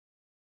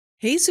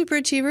Hey,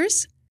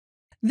 superachievers!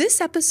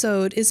 This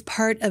episode is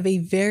part of a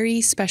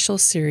very special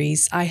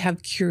series I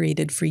have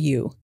curated for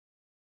you.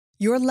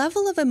 Your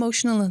level of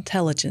emotional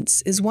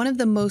intelligence is one of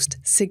the most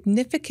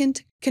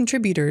significant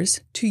contributors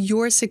to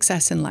your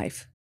success in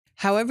life,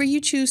 however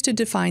you choose to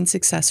define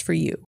success for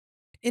you.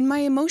 In my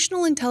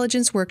emotional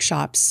intelligence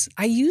workshops,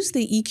 I use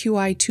the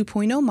EQI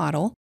 2.0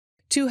 model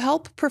to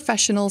help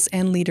professionals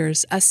and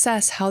leaders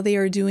assess how they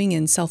are doing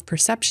in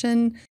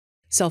self-perception,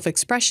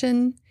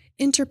 self-expression,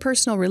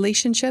 interpersonal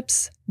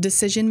relationships,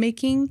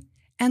 decision-making,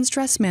 and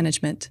stress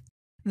management,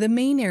 the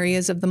main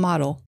areas of the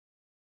model.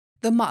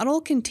 The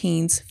model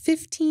contains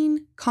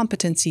 15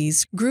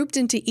 competencies grouped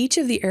into each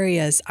of the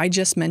areas I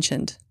just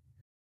mentioned.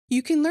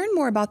 You can learn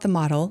more about the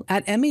model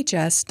at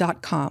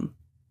mhs.com.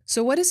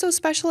 So what is so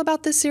special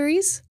about this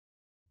series?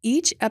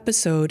 Each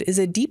episode is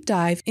a deep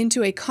dive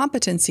into a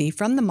competency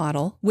from the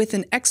model with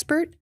an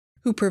expert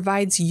who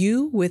provides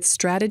you with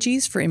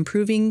strategies for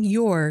improving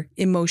your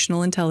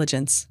emotional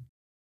intelligence.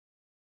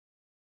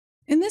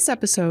 In this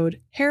episode,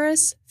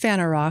 Harris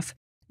Fanaroff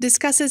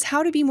discusses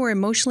how to be more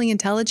emotionally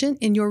intelligent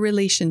in your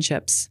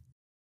relationships.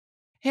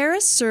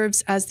 Harris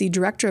serves as the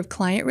Director of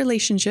Client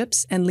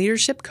Relationships and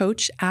Leadership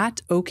Coach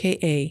at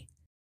OKA.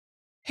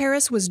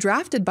 Harris was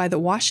drafted by the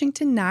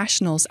Washington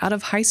Nationals out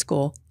of high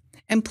school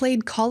and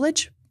played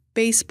college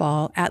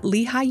baseball at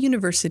Lehigh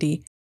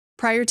University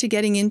prior to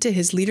getting into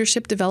his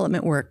leadership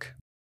development work.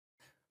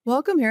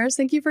 Welcome, Harris.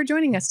 Thank you for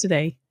joining us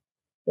today.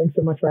 Thanks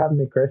so much for having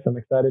me, Chris. I'm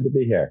excited to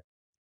be here.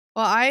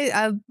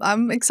 Well,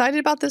 I'm excited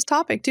about this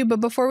topic too, but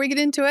before we get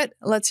into it,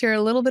 let's hear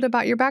a little bit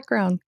about your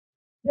background.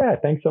 Yeah,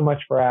 thanks so much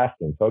for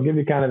asking. So I'll give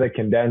you kind of the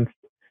condensed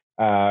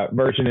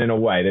version in a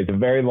way. There's a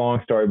very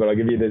long story, but I'll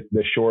give you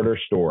the shorter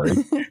story.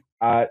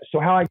 So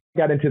how I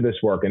got into this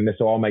work, and this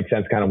will all make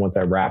sense kind of once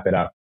I wrap it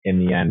up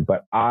in the end,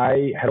 but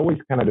I had always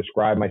kind of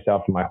described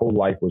myself, and my whole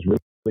life was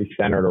really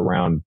centered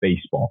around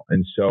baseball.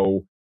 And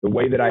so the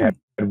way that I had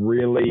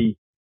really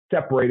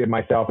separated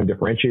myself and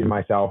differentiated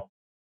myself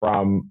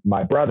from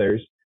my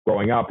brothers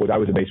growing up was I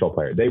was a baseball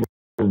player. They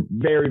were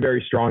very,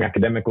 very strong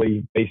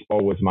academically.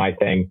 Baseball was my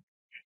thing,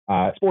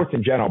 sports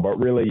in general, but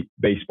really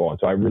baseball. And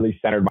so I really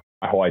centered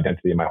my whole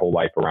identity and my whole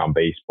life around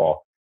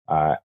baseball.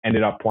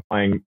 Ended up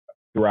playing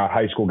throughout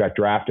high school, got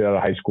drafted out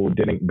of high school,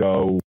 didn't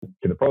go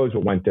to the pros,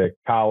 but went to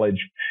college.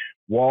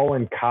 While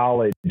in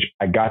college,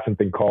 I got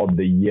something called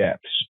the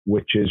yips,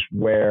 which is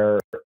where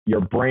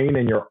your brain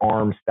and your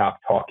arm stop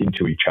talking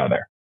to each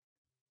other.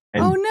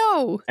 And, oh,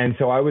 no. And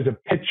so I was a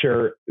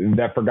pitcher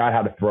that forgot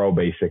how to throw,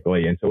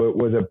 basically. And so it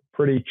was a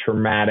pretty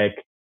traumatic,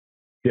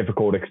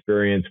 difficult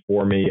experience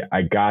for me.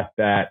 I got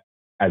that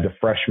as a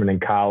freshman in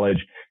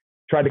college,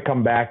 tried to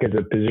come back as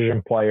a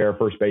position player,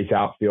 first base,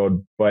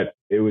 outfield, but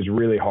it was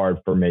really hard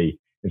for me.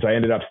 And so I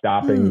ended up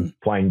stopping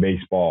playing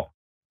baseball.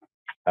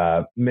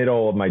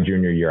 Middle of my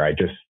junior year, I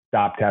just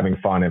stopped having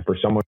fun. And for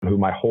someone who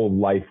my whole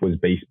life was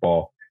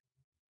baseball,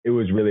 it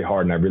was really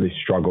hard. And I really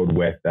struggled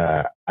with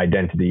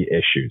identity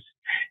issues.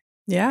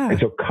 Yeah. And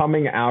so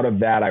coming out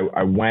of that,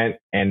 I went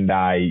and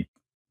I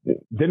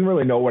didn't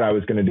really know what I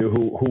was going to do.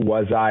 Who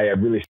was I? I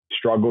really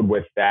struggled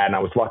with that. And I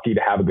was lucky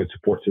to have a good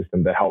support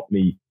system that helped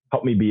me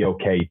be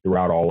okay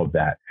throughout all of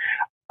that.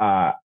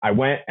 I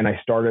went and I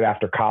started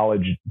after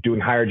college doing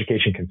higher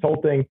education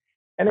consulting,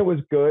 and it was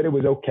good. It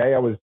was okay. I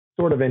was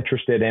sort of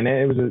interested in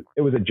it.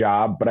 It was a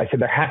job, but I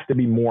said, there has to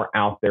be more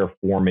out there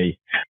for me.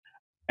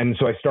 And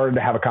so I started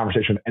to have a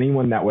conversation with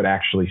anyone that would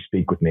actually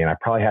speak with me. And I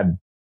probably had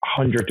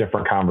 100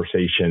 different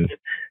conversations.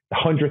 The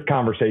 100th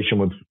conversation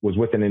was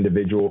with an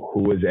individual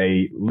who was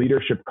a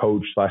leadership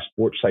coach /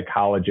 sports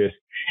psychologist.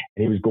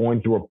 And he was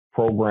going through a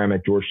program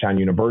at Georgetown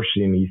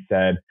University. And he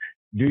said,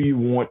 do you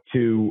want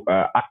to,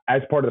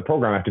 as part of the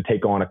program, I have to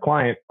take on a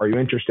client. Are you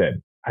interested?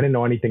 I didn't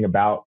know anything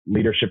about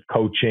leadership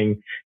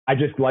coaching. I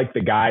just liked the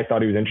guy. I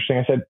thought he was interesting.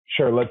 I said,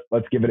 sure,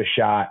 let's give it a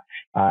shot.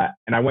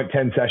 And I went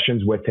 10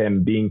 sessions with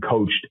him being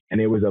coached, and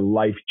it was a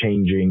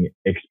life-changing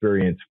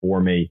experience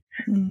for me.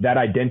 That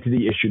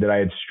identity issue that I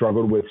had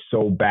struggled with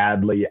so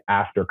badly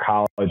after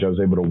college, I was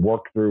able to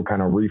work through,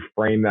 kind of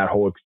reframe that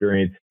whole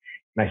experience.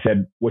 And I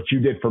said, what you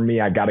did for me,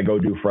 I got to go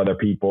do for other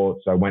people.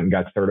 So I went and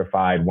got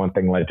certified. One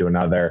thing led to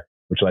another,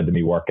 which led to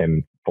me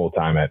working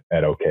full-time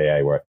at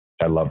OKA, where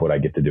I love what I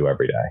get to do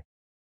every day.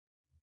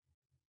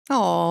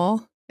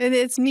 Oh,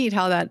 it's neat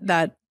how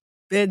that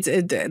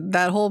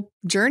whole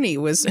journey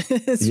was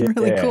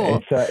really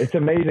cool. It's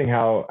amazing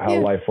how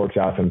life works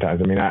out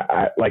sometimes. I mean,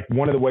 I like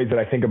one of the ways that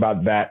I think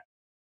about that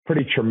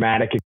pretty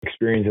traumatic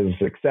experience as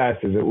a success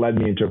is it led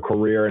me into a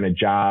career and a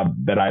job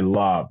that I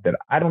love, that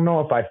I don't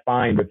know if I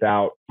find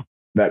without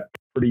that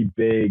pretty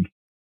big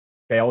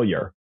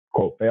failure,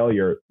 quote,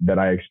 failure that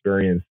I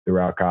experienced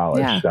throughout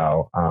college. Yeah.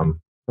 So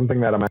something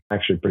that I'm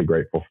actually pretty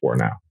grateful for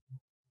now.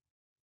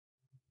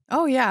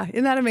 Oh, yeah.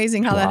 Isn't that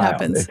amazing how that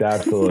happens? It's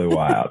absolutely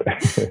wild.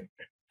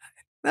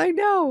 I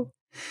know.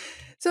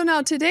 So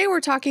now today we're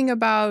talking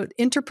about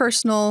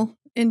interpersonal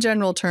in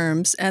general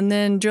terms and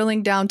then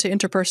drilling down to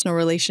interpersonal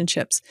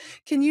relationships.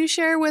 Can you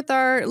share with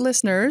our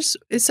listeners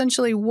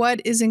essentially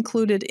what is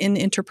included in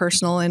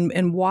interpersonal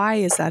and why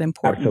is that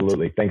important?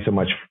 Absolutely. Thanks so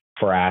much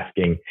for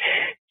asking.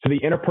 So the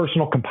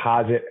interpersonal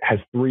composite has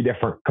three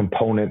different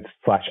components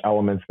 /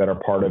 elements that are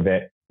part of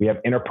it. We have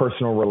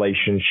interpersonal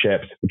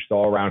relationships, which is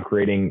all around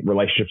creating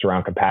relationships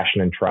around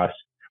compassion and trust.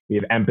 We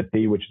have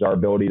empathy, which is our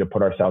ability to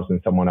put ourselves in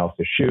someone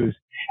else's shoes.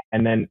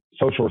 And then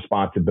social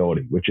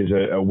responsibility, which is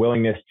a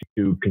willingness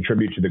to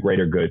contribute to the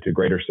greater good, to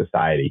greater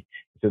society.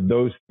 So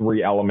those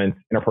three elements,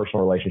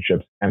 interpersonal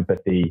relationships,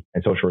 empathy,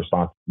 and social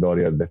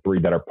responsibility, are the three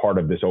that are part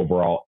of this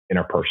overall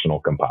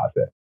interpersonal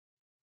composite.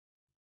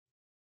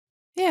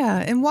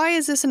 Yeah. And why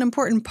is this an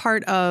important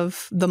part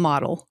of the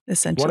model,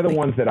 essentially? One of the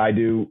ones that I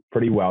do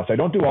pretty well. So I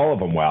don't do all of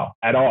them well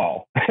at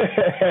all.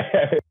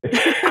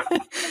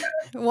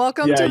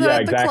 Welcome to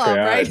the club,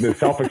 right? The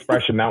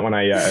self-expression, that one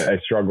I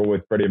struggle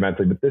with pretty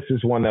immensely, but this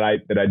is one that I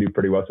do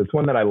pretty well. So it's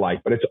one that I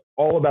like, but it's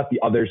all about the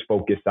others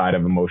focused side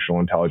of emotional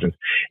intelligence.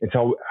 It's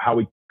how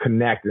we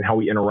connect and how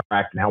we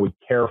interact and how we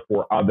care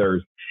for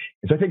others.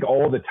 And so I think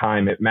all the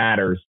time it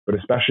matters, but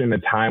especially in a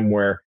time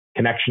where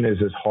connection is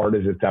as hard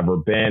as it's ever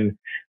been.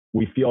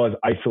 We feel as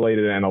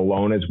isolated and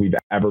alone as we've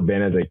ever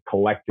been as a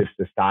collective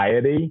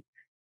society.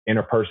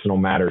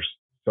 Interpersonal matters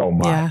so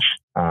much,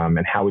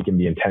 and how we can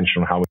be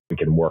intentional, how we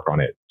can work on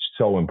it.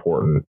 So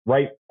important,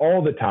 right?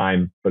 All the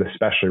time, but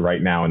especially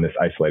right now in this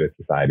isolated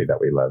society that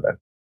we live in.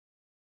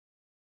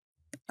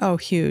 Oh,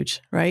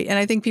 huge, right? And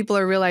I think people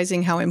are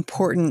realizing how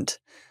important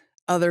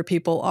other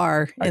people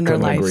are in their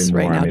lives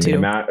right now,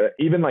 too.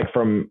 Even like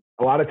from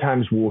a lot of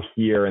times we'll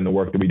hear in the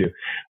work that we do,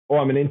 oh,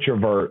 I'm an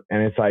introvert.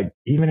 And it's like,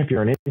 even if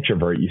you're an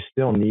introvert, you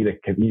still need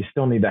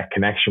that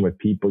connection with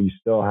people. You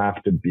still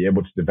have to be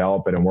able to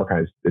develop it and work on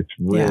it. It's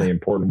really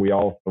important. We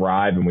all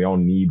thrive and we all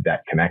need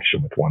that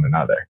connection with one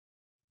another.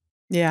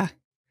 Yeah.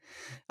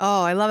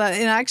 Oh, I love that.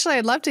 And actually,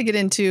 I'd love to get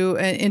into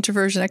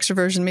introversion,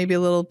 extroversion, maybe a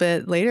little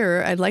bit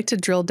later. I'd like to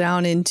drill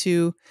down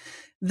into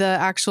the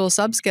actual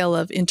subscale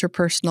of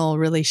interpersonal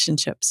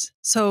relationships.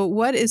 So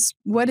what is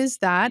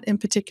that in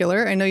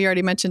particular? I know you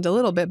already mentioned a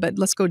little bit, but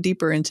let's go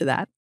deeper into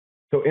that.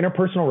 So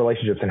interpersonal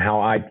relationships, and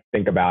how I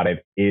think about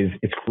it, is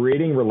it's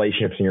creating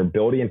relationships and your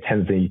ability and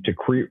tendency to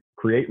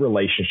create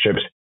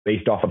relationships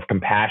based off of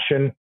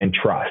compassion and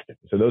trust.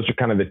 So those are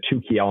kind of the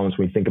two key elements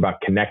when we think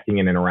about connecting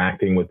and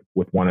interacting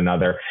with one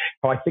another.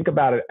 How I think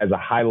about it as a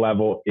high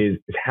level is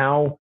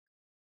how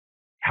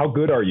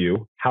good are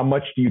you? How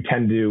much do you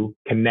tend to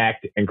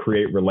connect and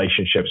create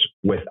relationships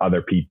with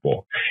other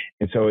people?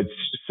 And so it's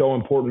so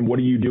important. What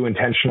do you do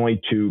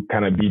intentionally to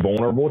kind of be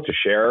vulnerable, to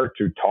share,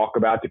 to talk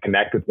about, to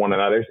connect with one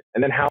another?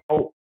 And then how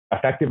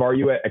effective are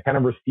you at kind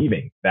of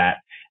receiving that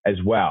as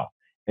well?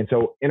 And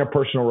so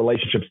interpersonal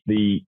relationships,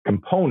 the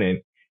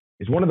component,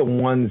 is one of the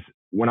ones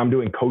when I'm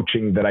doing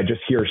coaching that I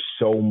just hear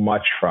so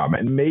much from.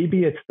 And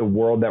maybe it's the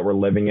world that we're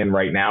living in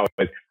right now,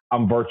 but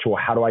I'm virtual.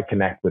 How do I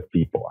connect with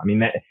people? I mean,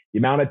 the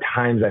amount of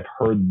times I've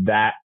heard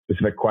that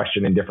specific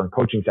question in different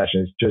coaching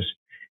sessions is just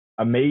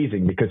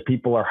amazing, because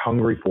people are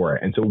hungry for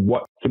it. And so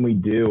what can we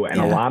do? And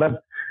a lot of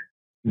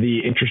the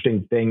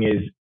interesting thing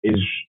is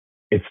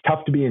it's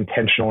tough to be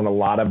intentional. And a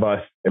lot of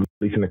us, at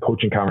least in the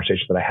coaching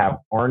conversations that I have,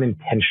 aren't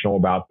intentional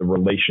about the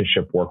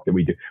relationship work that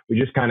we do. We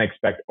just kind of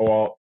expect,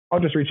 oh, I'll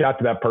just reach out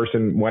to that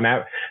person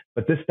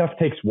but this stuff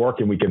takes work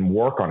and we can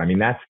work on. I mean,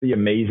 that's the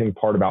amazing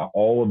part about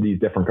all of these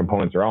different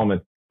components or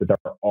elements, that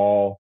they're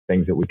all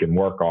things that we can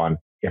work on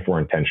if we're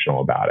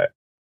intentional about it.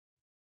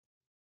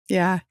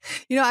 Yeah.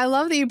 I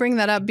love that you bring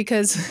that up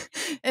because,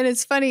 and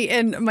it's funny,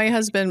 and my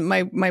husband,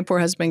 my poor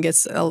husband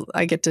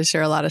I get to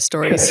share a lot of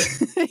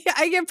stories.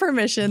 I get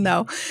permission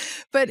though.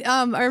 But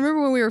I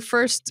remember when we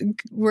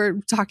were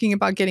talking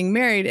about getting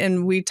married,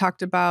 and we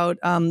talked about,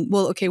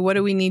 what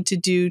do we need to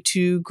do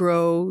to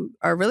grow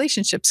our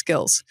relationship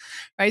skills,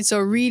 right? So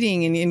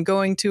reading and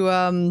going to,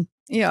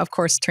 of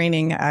course,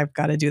 training, I've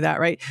got to do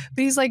that, right?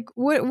 But he's like,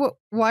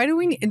 why do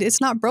we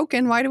it's not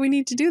broken. Why do we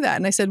need to do that?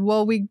 And I said,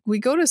 well, we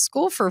go to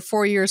school for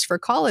 4 years for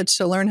college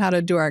to learn how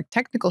to do our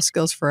technical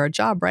skills for our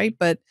job, right?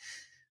 But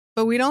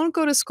we don't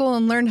go to school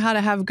and learn how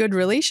to have good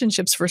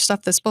relationships for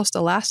stuff that's supposed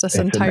to last us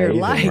entire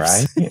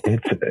lives. Right?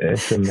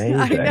 It's amazing.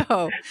 I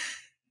know.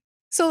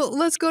 So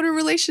let's go to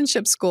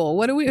relationship school.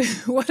 What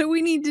do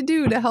we need to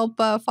do to help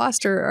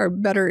foster our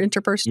better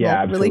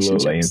interpersonal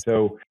relationships? And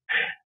so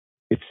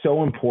it's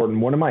so important.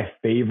 One of my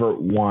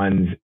favorite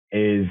ones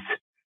is,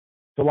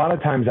 so a lot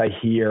of times I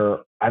hear,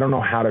 I don't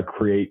know how to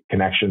create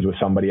connections with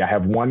somebody. I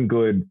have one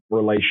good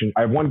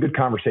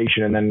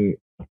conversation, and then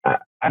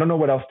I don't know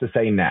what else to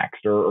say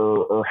next,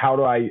 or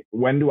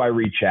when do I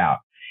reach out?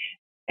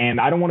 And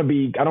I don't want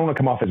to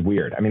come off as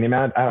weird. I mean,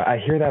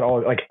 I hear that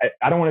all, like,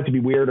 I don't want it to be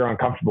weird or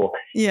uncomfortable.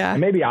 Yeah.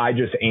 And maybe I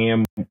just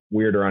am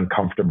weird or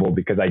uncomfortable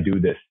because I do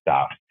this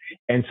stuff.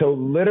 And so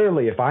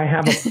literally, if I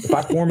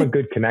form a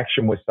good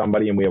connection with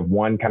somebody and we have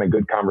one kind of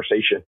good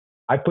conversation,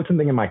 I put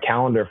something in my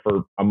calendar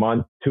for a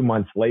month, 2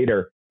 months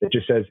later that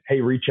just says,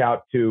 hey, reach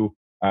out to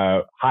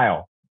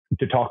Heil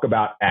to talk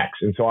about X.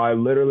 And so I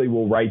literally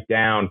will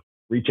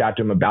reach out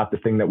to him about the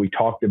thing that we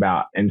talked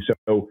about. And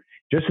so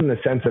just in the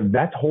sense of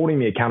that's holding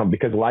me accountable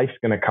because life's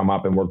going to come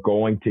up and we're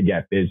going to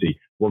get busy.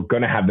 We're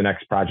going to have the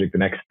next project, the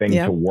next thing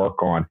to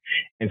work on.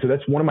 And so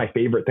that's one of my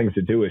favorite things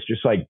to do is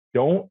just like,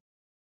 don't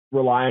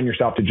rely on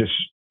yourself to just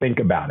think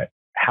about it.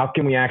 How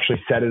can we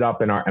actually set it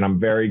up and I'm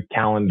very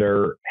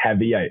calendar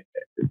heavy. I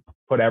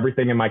put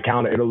everything in my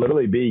calendar. It'll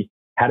literally be,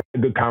 had a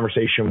good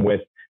conversation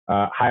with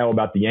Heil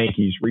about the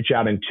Yankees, reach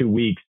out in 2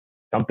 weeks,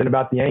 something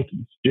about the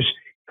Yankees. Just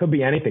could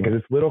be anything because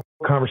it's little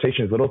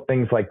conversations, little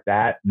things like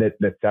that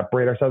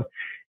separate ourselves.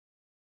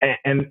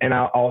 And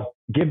I'll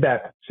give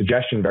that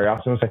suggestion very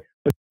often. I'll say,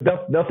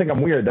 but they'll think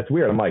I'm weird. That's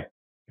weird. I'm like,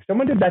 if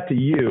someone did that to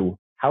you,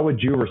 how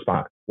would you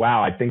respond?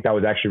 Wow, I think that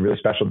was actually really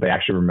special. They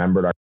actually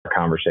remembered our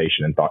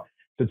conversation and thought.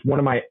 So it's one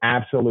of my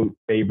absolute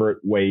favorite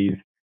ways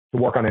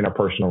to work on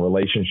interpersonal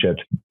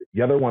relationships.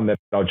 The other one that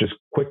I'll just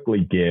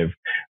quickly give,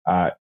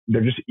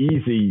 they're just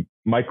easy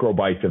micro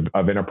bites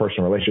of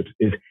interpersonal relationships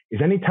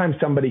is anytime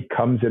somebody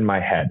comes in my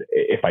head,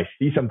 if I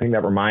see something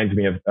that reminds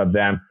me of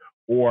them,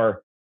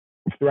 or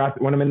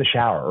throughout when I'm in the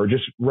shower, or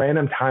just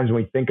random times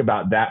when we think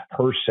about that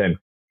person,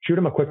 shoot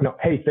them a quick note.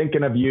 Hey,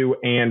 thinking of you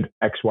and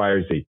X, Y,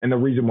 or Z. And the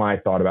reason why I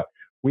thought about,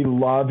 we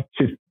love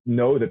to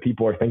know that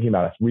people are thinking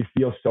about us. We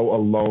feel so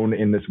alone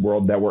in this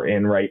world that we're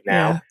in right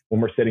now when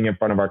we're sitting in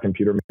front of our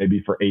computer,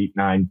 maybe for 8,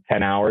 9,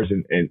 10 hours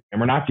and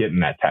we're not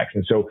getting that text.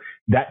 And so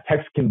that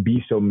text can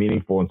be so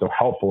meaningful and so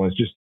helpful. And it's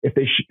just, if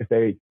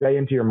they say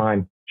into your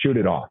mind, shoot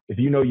it off. If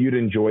you know you'd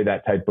enjoy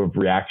that type of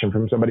reaction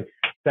from somebody,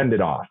 send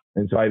it off.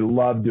 And so I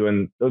love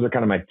doing, those are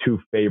kind of my 2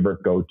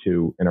 favorite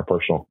go-to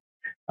interpersonal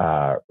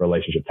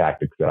relationship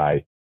tactics that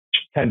I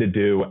tend to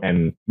do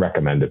and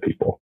recommend to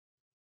people.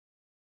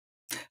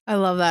 I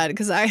love that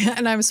because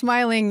I'm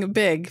smiling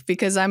big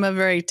because I'm a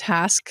very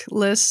task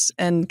list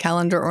and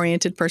calendar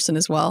oriented person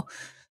as well.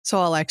 So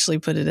I'll actually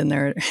put it in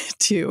there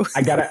too.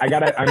 I'm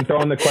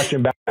throwing the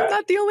question back. I'm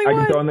not the only one.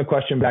 I'm throwing the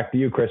question back to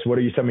you, Chris. What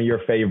are some of your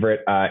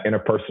favorite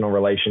interpersonal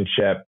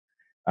relationship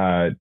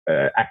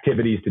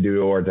activities to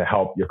do or to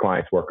help your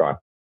clients work on?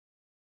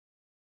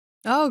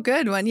 Oh,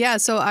 good one. Yeah.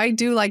 So I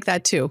do like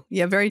that too.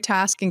 Yeah. Very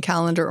task and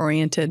calendar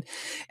oriented.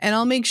 And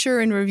I'll make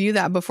sure and review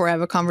that before I have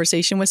a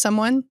conversation with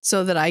someone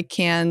so that I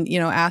can,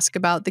 ask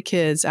about the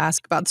kids,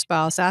 ask about the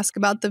spouse, ask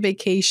about the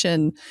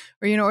vacation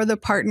or the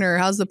partner.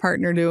 How's the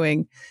partner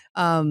doing?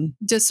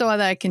 Just so that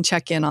I can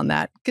check in on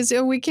that because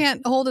we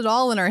can't hold it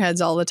all in our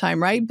heads all the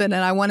time. Right. But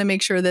I want to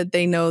make sure that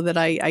they know that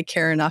I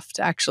care enough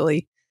to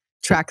actually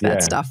track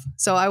that stuff.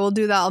 So I will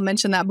do that. I'll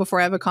mention that before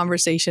I have a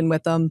conversation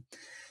with them.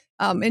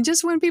 And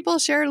just when people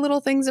share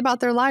little things about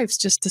their lives,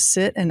 just to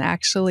sit and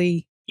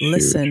actually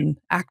listen,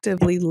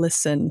 actively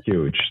listen.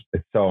 Huge.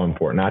 It's so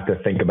important not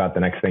to think about the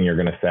next thing you're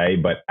going to say,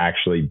 but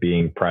actually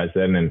being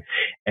present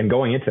and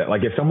going into it.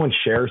 Like if someone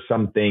shares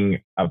something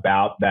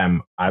about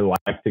them, I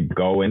like to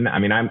go in. I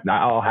mean,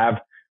 I'll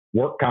have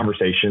work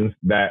conversations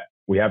that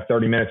we have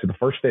 30 minutes. The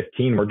first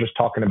 15, we're just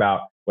talking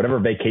about whatever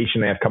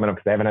vacation they have coming up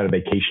because they haven't had a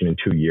vacation in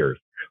 2 years,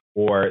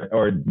 or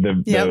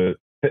the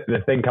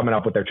thing coming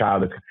up with their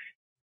child.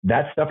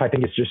 That stuff I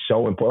think is just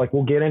so important. Like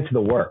we'll get into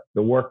the work.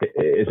 The work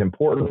is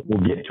important.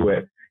 We'll get to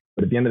it.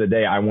 But at the end of the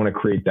day, I want to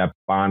create that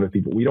bond with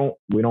people. We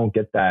don't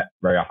get that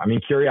very often. I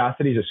mean,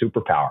 curiosity is a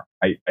superpower.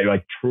 I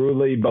like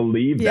truly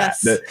believe that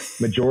the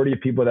majority of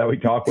people that we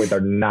talk with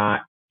are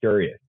not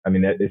curious. I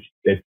mean,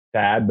 it's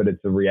sad, but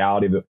it's the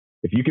reality that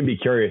if you can be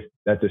curious,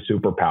 that's a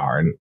superpower.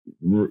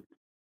 And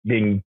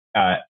being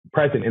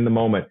present in the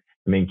moment,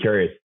 I mean,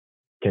 curious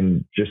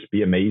can just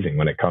be amazing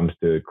when it comes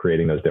to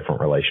creating those different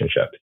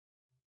relationships.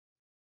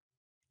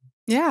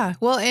 Yeah.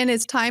 Well, and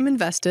it's time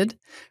invested,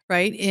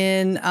 right,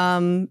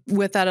 in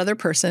with that other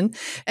person.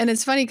 And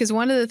it's funny because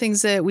one of the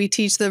things that we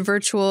teach the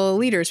virtual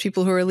leaders,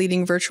 people who are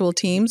leading virtual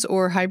teams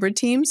or hybrid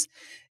teams,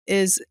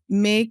 is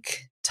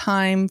make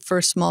time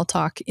for small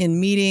talk in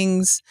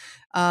meetings,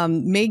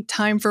 make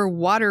time for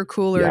water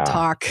cooler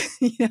talk,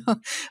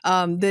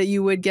 that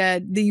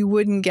you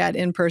wouldn't get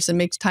in person.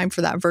 Make time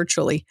for that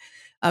virtually.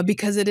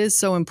 Because it is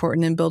so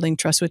important in building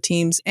trust with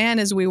teams. And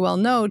as we well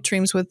know,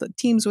 teams with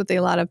a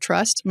lot of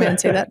trust, man,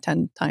 say that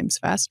 10 times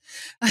fast.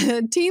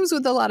 Teams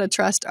with a lot of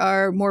trust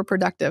are more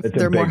productive.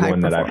 They're more high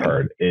performing. It's a big one that I've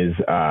heard is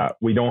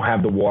we don't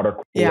have the water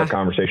cooler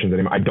conversations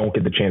anymore. I don't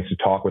get the chance to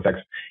talk with X.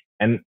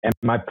 And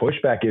my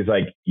pushback is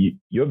like,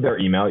 you have their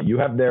email, you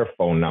have their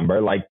phone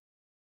number. Like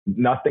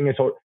nothing is,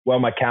 well,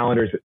 my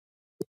calendar's,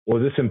 well,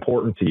 is this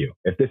important to you?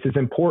 If this is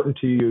important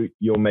to you,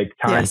 you'll make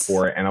time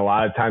for it. And a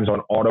lot of times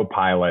on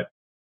autopilot,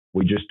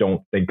 we just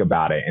don't think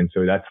about it. And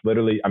so that's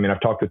literally, I mean, I've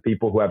talked with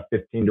people who have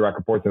 15 direct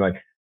reports and like,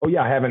 oh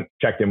yeah, I haven't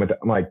checked in with them.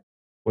 I'm like,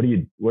 what are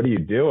you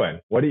doing?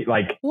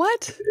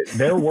 What?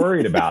 They're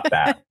worried about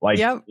that. Like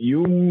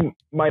you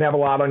might have a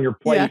lot on your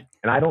plate.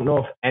 And I don't know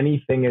if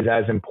anything is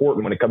as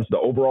important when it comes to the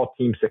overall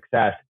team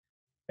success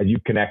as you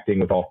connecting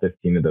with all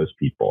 15 of those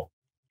people.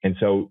 And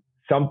so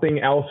something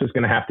else is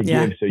going to have to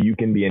give so you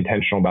can be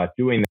intentional about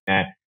doing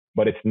that,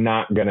 but it's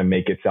not going to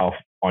make itself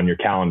on your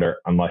calendar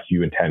unless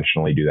you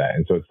intentionally do that.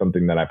 And so it's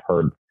something that I've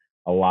heard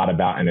a lot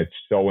about, and it's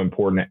so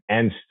important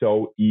and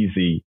so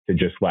easy to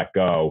just let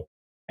go.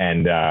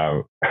 And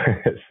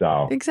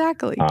so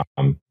exactly.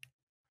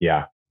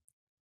 Yeah.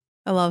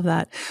 I love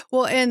that.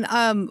 Well, and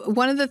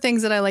one of the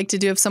things that I like to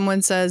do if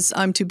someone says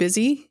I'm too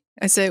busy,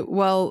 I say,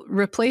 well,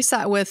 replace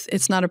that with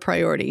it's not a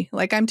priority.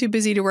 Like I'm too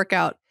busy to work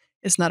out.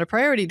 It's not a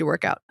priority to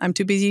work out. I'm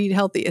too busy to eat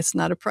healthy. It's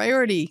not a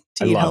priority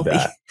to eat healthy.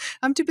 That.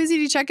 I'm too busy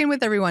to check in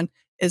with everyone.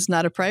 It's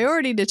not a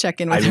priority to check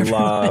in with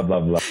everyone.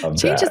 love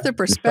Changes that. the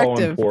perspective.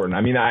 It's so important.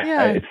 I mean, I've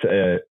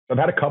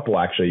had a couple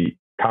actually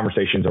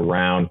conversations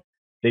around.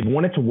 They've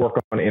wanted to work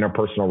on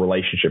interpersonal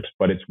relationships,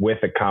 but it's with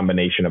a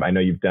combination of, I know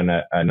you've done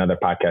another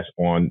podcast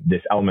on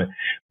this element,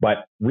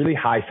 but really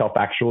high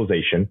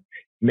self-actualization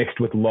mixed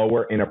with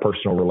lower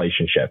interpersonal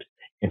relationships.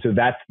 And so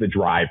that's the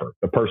driver,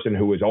 the person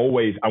who is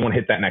always, I want to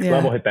hit that next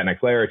level, hit that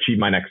next layer, achieve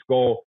my next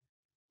goal.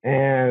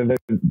 And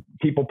the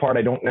people part,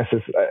 I don't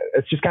necessarily,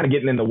 it's just kind of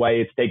getting in the way.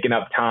 It's taking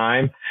up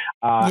time.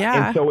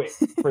 And so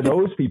for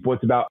those people,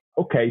 it's about,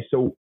 okay,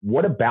 so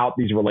what about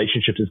these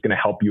relationships is going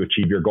to help you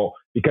achieve your goal?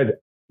 Because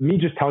me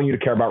just telling you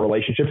to care about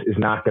relationships is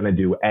not going to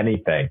do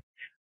anything.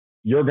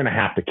 You're going to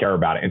have to care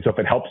about it. And so if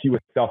it helps you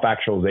with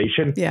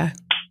self-actualization,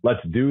 let's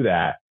do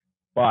that.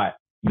 But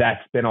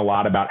that's been a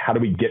lot about how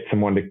do we get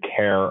someone to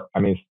care? I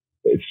mean,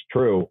 it's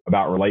true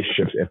about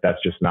relationships if that's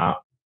just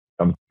not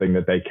something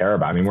that they care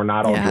about. I mean, we're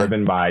not all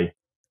driven by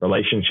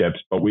relationships,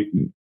 but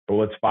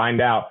let's find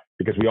out,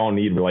 because we all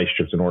need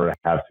relationships in order to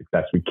have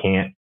success. We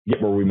can't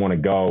get where we want to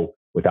go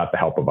without the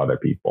help of other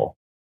people.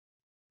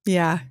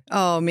 Yeah.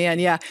 Oh man.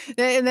 Yeah.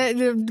 And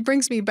that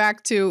brings me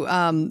back to,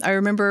 I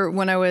remember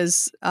when I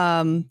was,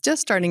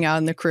 just starting out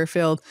in the career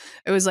field,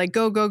 it was like,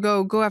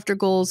 go after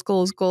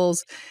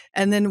goals.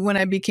 And then when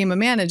I became a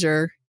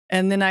manager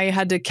and then I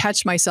had to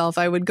catch myself,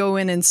 I would go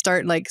in and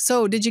start like,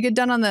 so did you get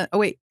done on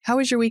how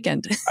was your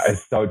weekend?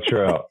 It's so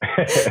true.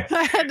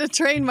 I had to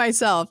train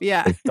myself.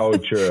 Yeah. It's so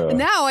true.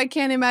 Now I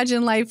can't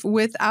imagine life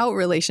without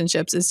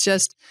relationships.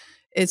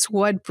 It's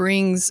what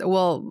brings,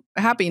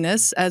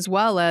 happiness as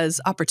well as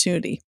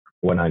opportunity.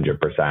 100%.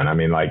 I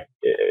mean, like,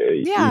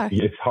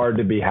 it's hard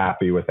to be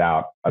happy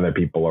without other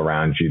people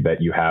around you,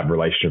 that you have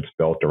relationships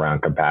built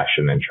around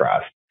compassion and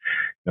trust.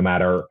 No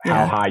matter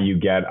how high you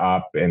get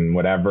up in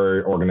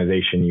whatever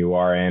organization you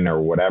are in or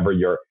whatever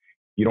you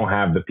don't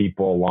have the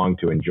people along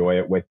to enjoy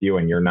it with you,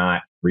 and you're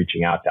not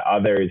reaching out to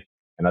others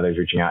and others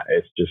reaching out.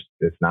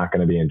 It's not going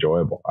to be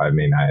enjoyable. I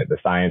mean, the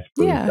science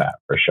proves that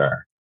for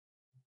sure.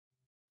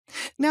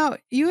 Now,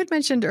 you had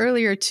mentioned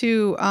earlier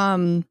too,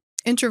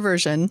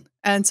 introversion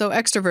and so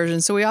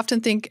extroversion. So we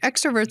often think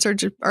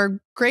extroverts are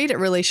great at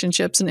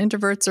relationships and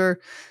introverts are,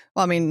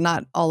 well, I mean,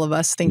 not all of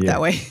us think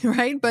that way,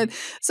 right? But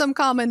some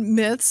common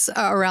myths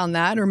around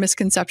that or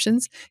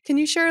misconceptions. Can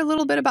you share a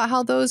little bit about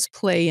how those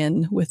play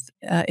in with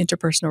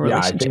interpersonal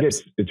relationships? Yeah, I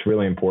think it's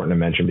really important to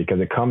mention,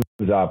 because it comes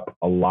up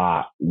a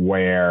lot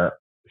where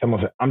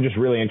someone says, I'm just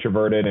really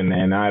introverted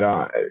and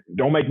I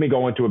don't make me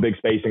go into a big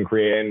space and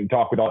create and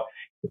talk with all.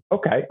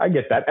 Okay, I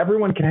get that.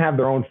 Everyone can have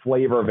their own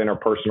flavor of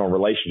interpersonal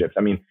relationships.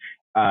 I mean,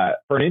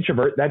 for an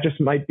introvert, that just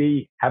might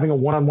be having a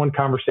one-on-one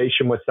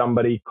conversation with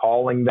somebody,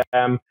 calling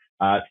them,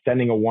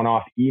 sending a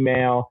one-off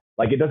email.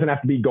 Like, it doesn't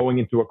have to be going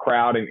into a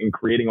crowd and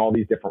creating all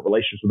these different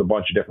relationships with a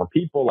bunch of different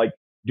people. Like,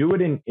 do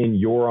it in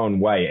your own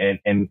way.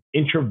 And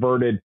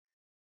introverted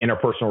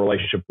interpersonal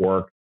relationship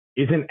work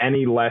isn't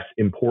any less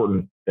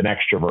important than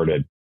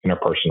extroverted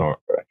interpersonal.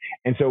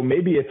 And so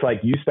maybe it's like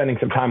you spending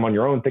some time on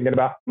your own thinking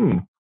about,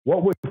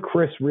 what would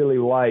Chris really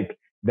like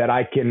that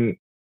I can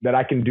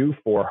do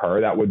for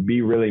her that would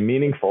be really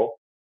meaningful?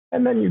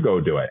 And then you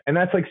go do it. And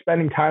that's like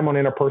spending time on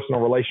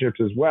interpersonal relationships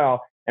as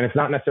well. And it's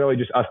not necessarily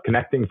just us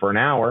connecting for an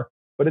hour,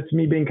 but it's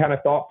me being kind of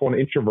thoughtful and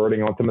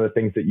introverting on some of the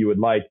things that you would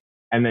like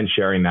and then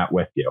sharing that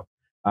with you.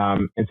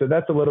 And so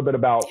that's a little bit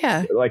about,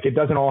 like, it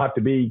doesn't all have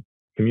to be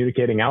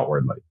communicating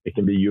outwardly. It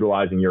can be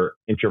utilizing your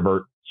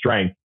introvert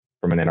strength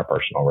from an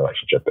interpersonal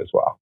relationship as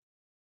well.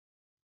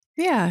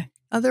 Yeah.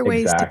 Other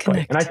ways to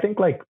connect. And I think,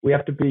 like, we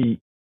have to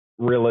be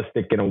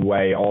realistic in a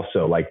way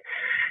also. Like,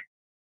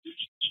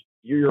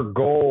 your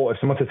goal, if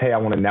someone says, hey, I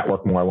want to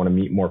network more, I want to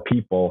meet more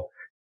people.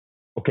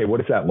 Okay, what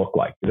does that look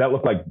like? Does that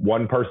look like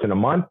one person a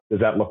month?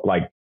 Does that look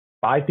like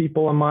 5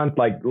 people a month?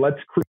 Like, let's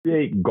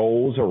create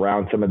goals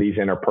around some of these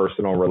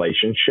interpersonal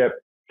relationship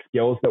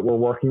skills that we're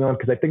working on.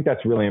 Because I think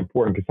that's really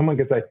important. Because someone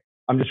could say,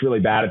 I'm just really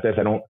bad at this.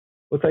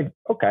 It's like,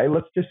 okay,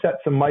 let's just set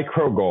some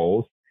micro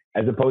goals,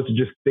 as opposed to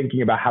just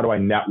thinking about how do I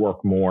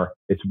network more.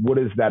 It's what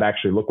does that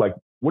actually look like?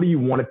 What do you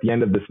want at the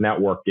end of this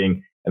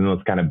networking? And then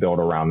let's kind of build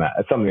around that.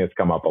 It's something that's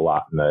come up a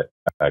lot in the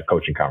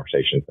coaching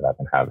conversations that I've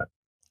been having.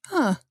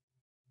 Huh.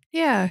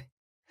 Yeah.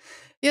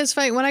 Yes,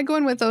 right. When I go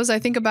in with those, I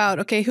think about,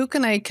 okay, who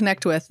can I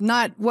connect with?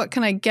 Not what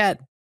can I get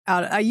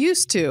out? I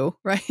used to,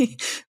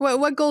 right?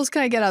 What goals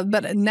can I get out?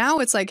 But now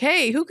it's like,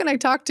 hey, who can I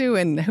talk to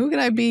and who can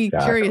I be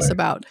curious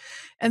about?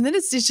 And then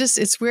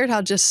it's weird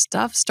how just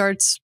stuff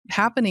starts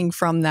happening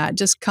from that,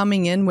 just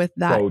coming in with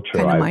that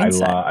kind of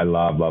mindset. I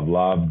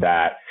love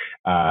that.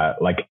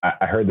 Like,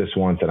 I heard this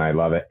once and I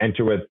love it.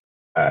 Enter with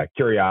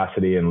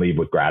curiosity and leave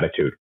with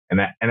gratitude. And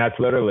that's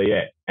literally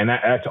it. And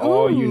that's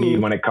all you need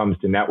when it comes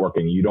to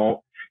networking. You don't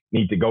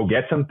need to go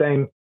get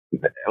something.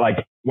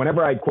 Like,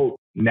 whenever I quote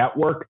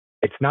network,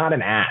 it's not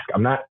an ask.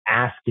 I'm not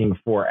asking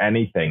for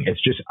anything.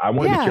 It's just, I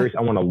want to be curious.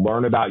 I want to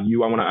learn about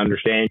you. I want to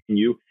understand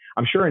you.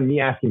 I'm sure in me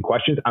asking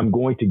questions, I'm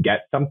going to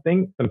get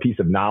something, some piece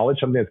of knowledge,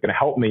 something that's going to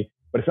help me,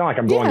 but it's not like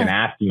I'm going and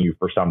asking you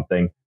for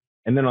something.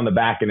 And then on the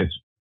back end,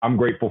 I'm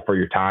grateful for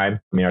your time.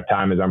 I mean, our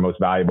time is our most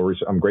valuable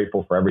resource. I'm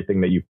grateful for everything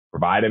that you've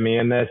provided me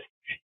in this.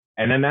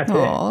 And then that's it.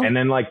 And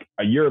then like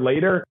a year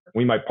later,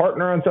 we might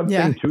partner on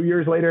something. 2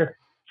 years later,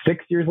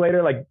 6 years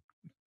later, like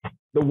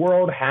the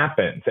world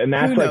happens. And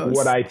that's like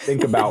what I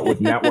think about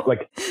with network,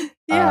 like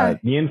the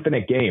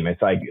infinite game.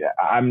 It's like,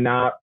 I'm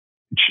not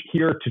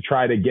here to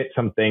try to get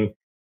something.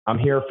 I'm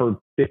here for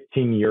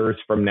 15 years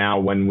from now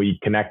when we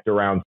connect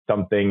around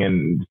something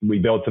and we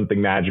build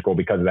something magical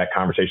because of that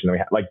conversation that we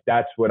had. Like,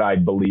 that's what I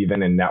believe in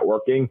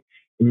networking.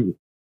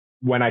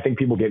 When I think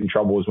people get in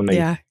trouble is when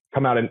they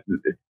come out and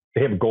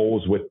they have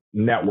goals with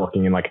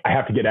networking and like, I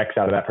have to get X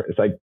out of that. It's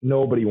like,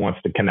 nobody wants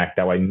to connect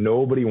that way.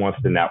 Nobody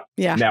wants to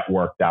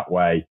network that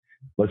way.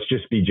 Let's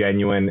just be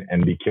genuine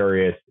and be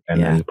curious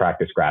and then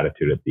practice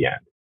gratitude at the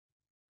end.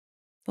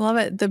 Love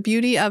it. The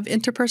beauty of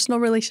interpersonal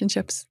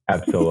relationships.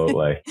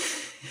 Absolutely.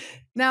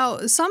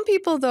 Now, some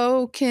people,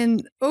 though,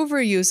 can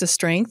overuse a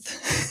strength.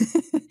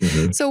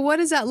 So what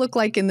does that look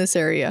like in this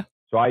area?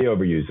 So I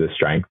overuse this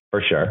strength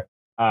for sure.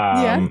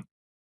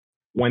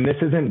 When this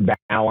isn't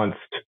balanced,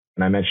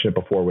 and I mentioned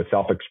it before with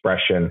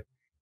self-expression,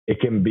 it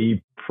can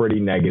be pretty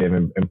negative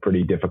and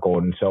pretty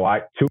difficult. And so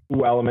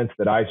two elements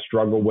that I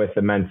struggle with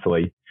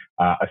immensely,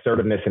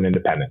 assertiveness and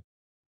independence.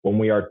 When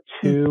we are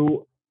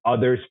too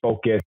others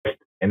focused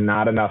and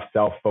not enough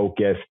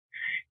self-focused,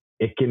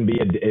 it can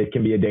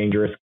be a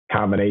dangerous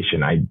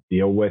combination. I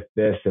deal with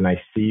this and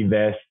I see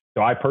this.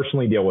 So I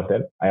personally deal with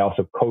it. I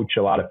also coach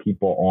a lot of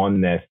people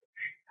on this.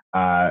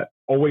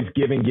 Always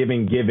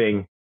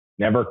giving,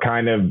 never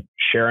kind of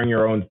sharing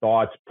your own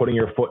thoughts, putting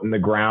your foot in the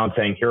ground,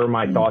 saying, here are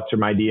my thoughts or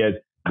my ideas,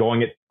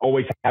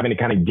 always having to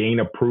kind of gain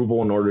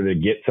approval in order to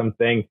get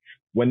something.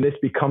 When this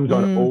becomes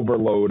on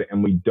overload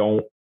and we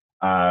don't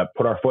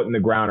put our foot in the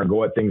ground or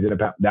go at things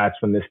that's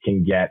when this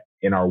can get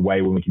in our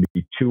way, when we can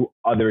be too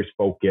others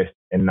focused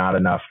and not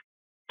enough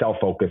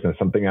self-focused. And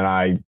something that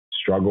I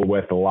struggle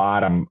with a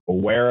lot. I'm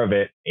aware of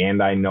it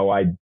and I know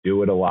I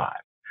do it a lot.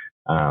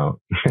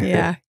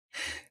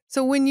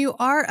 So when you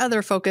are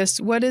other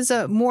focused, what is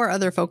a more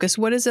other focused?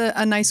 What is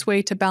a nice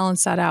way to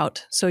balance that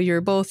out? So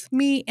you're both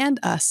me and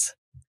us.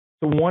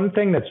 The one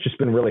thing that's just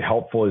been really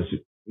helpful is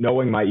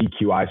knowing my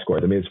EQI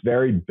scores. I mean, it's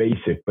very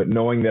basic, but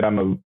knowing that I'm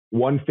a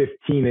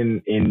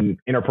 115 in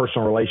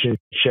interpersonal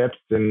relationships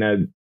and a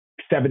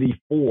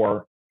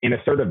 74 in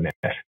assertiveness.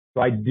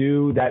 So I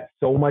do that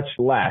so much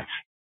less.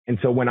 And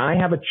so when I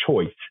have a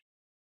choice,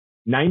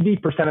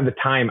 90% of the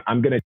time,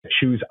 I'm going to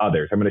choose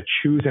others. I'm going to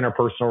choose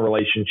interpersonal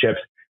relationships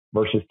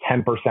versus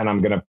 10%.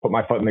 I'm going to put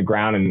my foot in the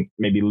ground and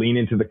maybe lean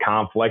into the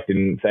conflict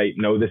and say,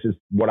 no, this is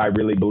what I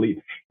really believe.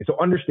 And so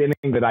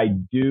understanding that I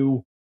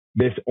do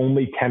this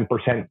only 10%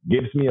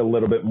 gives me a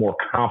little bit more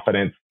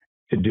confidence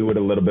to do it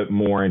a little bit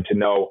more and to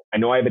know, I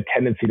know I have a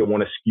tendency to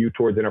want to skew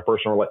towards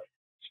interpersonal.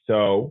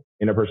 So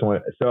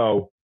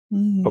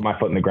put my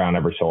foot in the ground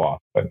every so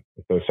often.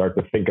 So start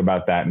to think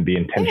about that and be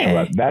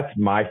intentional. Hey. That's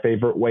my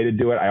favorite way to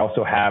do it. I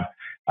also have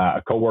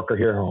a coworker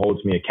here who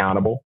holds me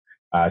accountable.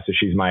 So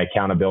she's my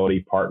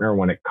accountability partner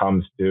when it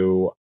comes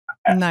to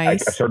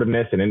like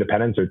assertiveness and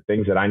independence, or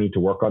things that I need to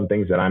work on,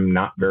 things that I'm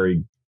not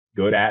very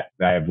good at,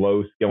 that I have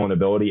low skill and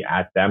ability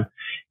at them.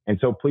 And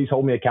so please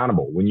hold me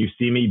accountable. When you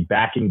see me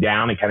backing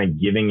down and kind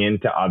of giving in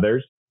to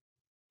others,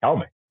 tell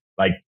me,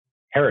 like,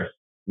 Harris,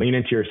 lean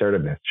into your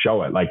assertiveness,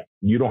 show it. Like,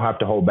 you don't have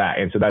to hold back.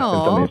 And so that's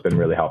been something that's been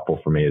really helpful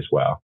for me as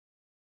well.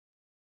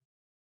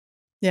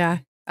 Yeah.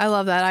 I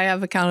love that. I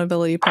have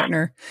accountability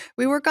partner.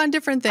 We work on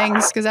different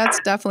things because that's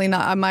definitely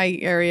not my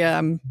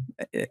area.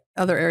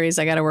 Other areas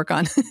I got to work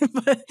on,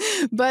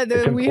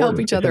 but we help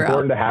each other out. It's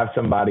important to have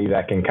somebody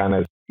that can kind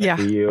of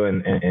see you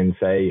and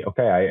say,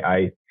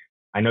 okay,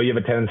 I know you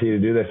have a tendency to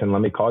do this, and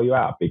let me call you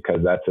out,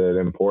 because that's an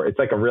important, it's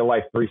like a real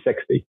life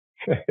 360.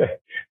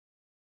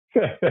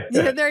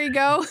 Yeah, there you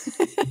go.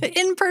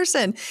 In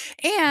person.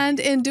 And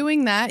in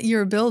doing that,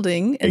 you're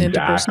building an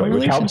interpersonal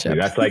relationship.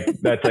 Which helps me.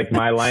 That's like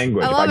my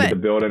language. If I get to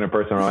build an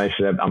interpersonal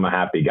relationship, I'm a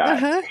happy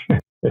guy.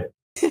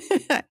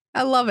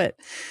 I love it.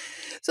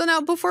 So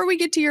now, before we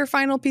get to your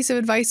final piece of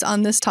advice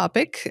on this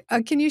topic,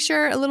 can you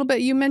share a little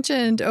bit? You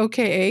mentioned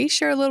OKA.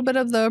 Share a little bit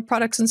of the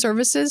products and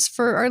services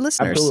for our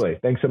listeners. Absolutely.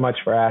 Thanks so much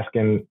for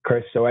asking,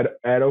 Chris. So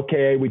at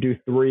OKA, we do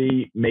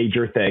three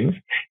major things.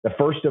 The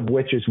first of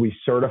which is we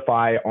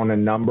certify on a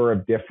number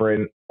of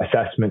different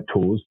assessment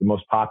tools, the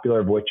most popular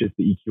of which is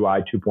the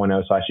EQI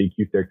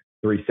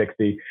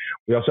 2.0/EQ360.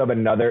 We also have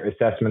another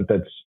assessment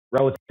that's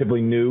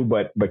relatively new,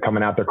 but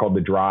coming out there, called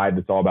the Drive.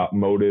 It's all about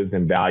motives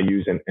and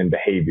values and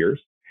behaviors.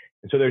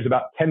 And so there's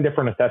about 10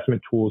 different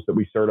assessment tools that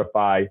we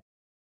certify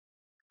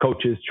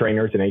coaches,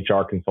 trainers, and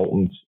HR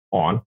consultants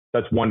on.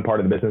 That's one part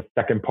of the business.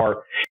 Second part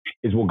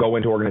is we'll go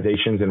into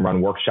organizations and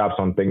run workshops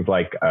on things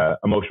like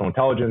emotional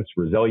intelligence,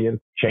 resilience,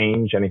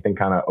 change, anything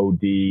kind of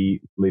OD,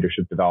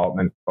 leadership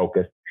development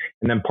focus.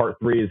 And then part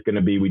 3 is going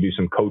to be we do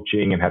some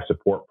coaching and have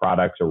support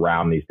products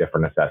around these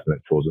different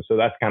assessment tools. And so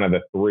that's kind of the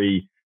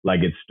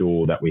 3-legged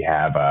stool that we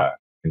have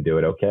and do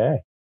it okay.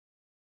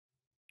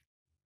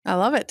 I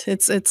love it.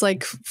 It's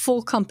like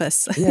full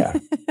compass. Yeah.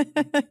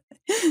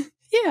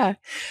 Yeah.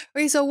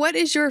 Okay. So what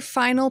is your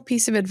final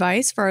piece of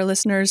advice for our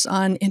listeners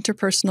on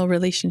interpersonal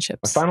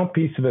relationships? My final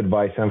piece of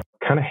advice, I've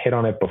kind of hit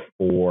on it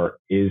before,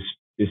 is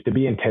to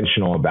be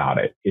intentional about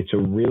it. It's a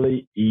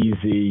really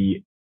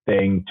easy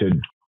thing to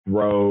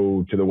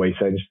throw to the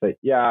wayside and just say,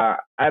 yeah,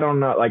 I don't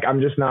know. Like, I'm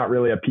just not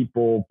really a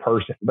people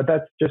person, but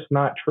that's just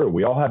not true.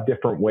 We all have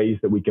different ways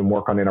that we can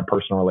work on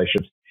interpersonal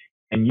relationships.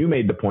 And you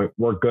made the point,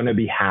 we're going to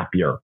be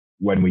happier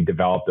when we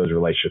develop those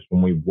relationships,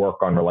 when we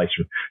work on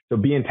relationships. So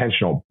be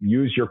intentional,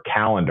 use your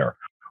calendar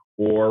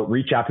or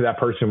reach out to that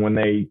person when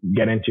they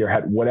get into your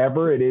head,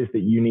 whatever it is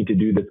that you need to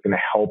do that's going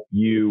to help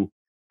you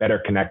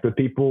better connect with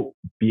people,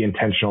 be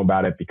intentional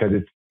about it because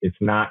it's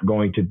not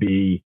going to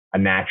be a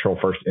natural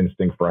first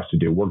instinct for us to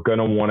do. We're going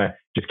to want to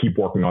just keep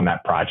working on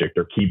that project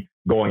or keep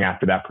going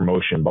after that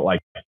promotion. But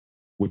like,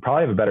 we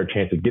probably have a better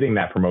chance of getting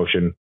that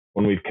promotion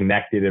when we've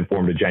connected and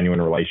formed a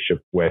genuine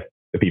relationship with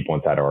the people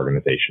inside our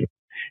organization.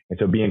 And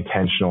so be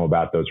intentional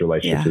about those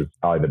relationships is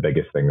probably the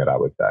biggest thing that I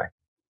would say.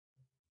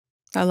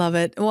 I love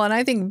it. Well, and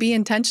I think be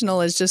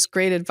intentional is just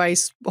great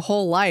advice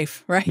whole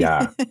life, right?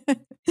 Yeah.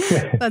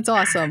 That's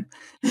awesome.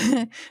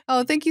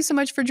 Oh, thank you so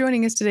much for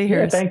joining us today,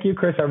 Harris. Yeah, thank you,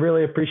 Chris. I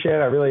really appreciate it.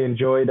 I really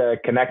enjoyed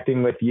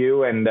connecting with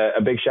you, and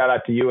a big shout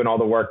out to you and all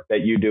the work that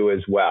you do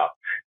as well.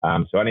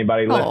 So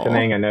anybody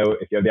listening, I know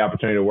if you have the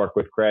opportunity to work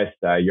with Chris,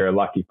 you're a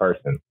lucky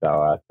person.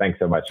 So thanks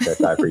so much,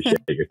 Chris. I appreciate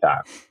your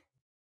time.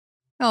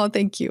 Oh,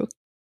 thank you.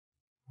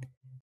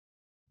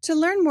 To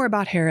learn more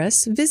about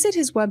Harris, visit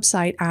his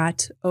website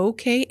at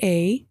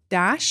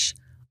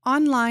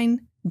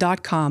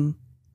oka-online.com.